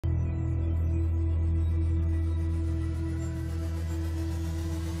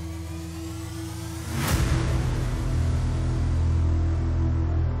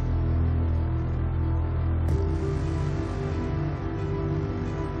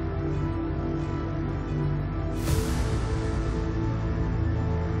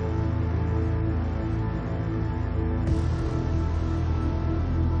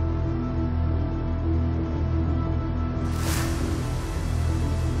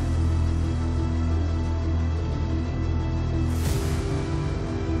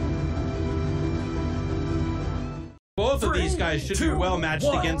both of these guys should be well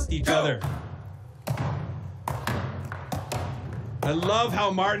matched against each other. I love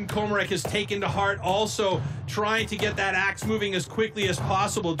how Martin Komarek has taken to heart also trying to get that axe moving as quickly as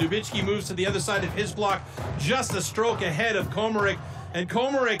possible. Dubicki moves to the other side of his block, just a stroke ahead of Komarek. And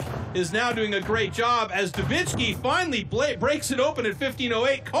Komarek is now doing a great job as Dubicki finally breaks it open at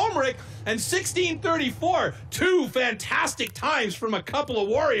 15:08. Komarek and 16:34. Two fantastic times from a couple of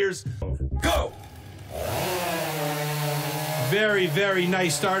warriors. Go! Very, very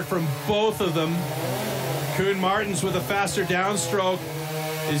nice start from both of them. Koen Martens with a faster downstroke.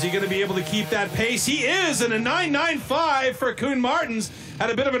 Is he going to be able to keep that pace? He is, and a 9.95 for Koen Martens.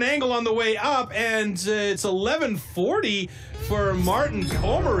 Had a bit of an angle on the way up, and it's 11:40 for Martin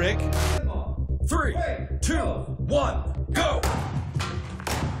Komarek. 3, 2, 1, go!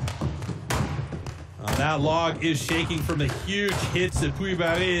 That log is shaking from the huge hits that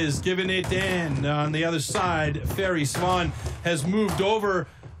Puy-Barré is giving it in. On the other side, Ferry Swan has moved over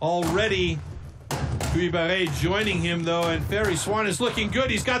already. Puy-Barré joining him, though, and Ferry Swan is looking good.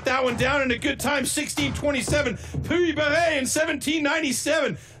 He's got that one down in a good time, 16:27. Puy-Barré in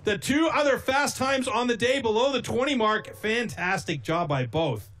 17:97. The two other fast times on the day below the 20 mark. Fantastic job by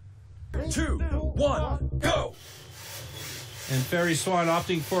both. 2, 1, go! And Ferry Swan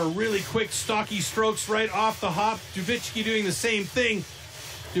opting for really quick, stocky strokes right off the hop. Dubicki doing the same thing.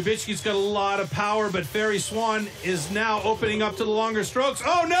 Dubicki's got a lot of power, but Ferry Swan is now opening up to the longer strokes.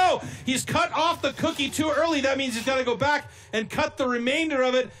 Oh no! He's cut off the cookie too early. That means he's got to go back and cut the remainder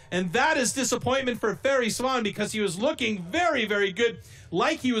of it. And that is disappointment for Ferry Swan because he was looking very, very good,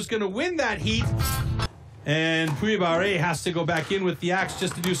 like he was going to win that heat. And Puy-Barré has to go back in with the axe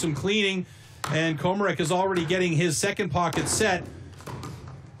just to do some cleaning. And Komarek is already getting his second pocket set.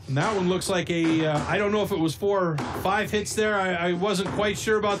 And that one looks like a, I don't know if it was 4 or 5 hits there. I wasn't quite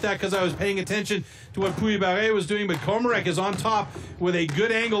sure about that because I was paying attention to what Puy-Barré was doing. But Komarek is on top with a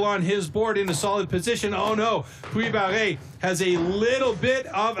good angle on his board in a solid position. Oh no, Puy-Barré has a little bit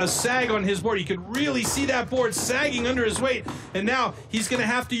of a sag on his board. You could really see that board sagging under his weight. And now he's going to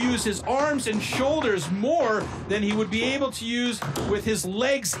have to use his arms and shoulders more than he would be able to use with his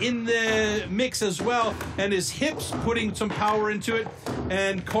legs in the mix as well. And his hips putting some power into it.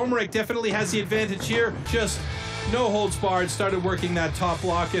 And Komarek definitely has the advantage here. Just no holds barred. Started working that top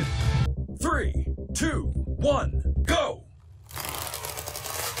block. And 3, 2, 1, go!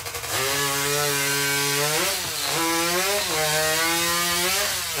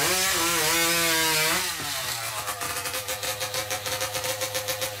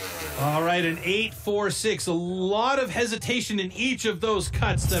 all right, an 8-4-6. A lot of hesitation in each of those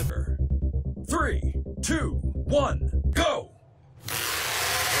cuts. 3, 2, 1, go!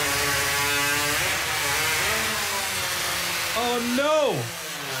 Oh no!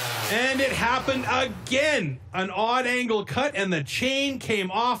 And it happened again. An odd angle cut and the chain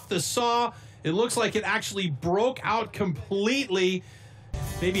came off the saw. It looks like it actually broke out completely.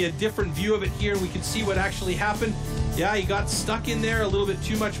 Maybe a different view of it here. We can see what actually happened. Yeah, he got stuck in there, a little bit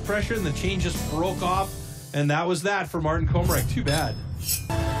too much pressure, and the chain just broke off. And that was that for Martin Komarek. Too bad.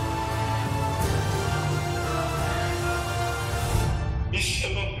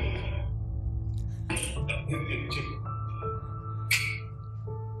 Michal Dubicki.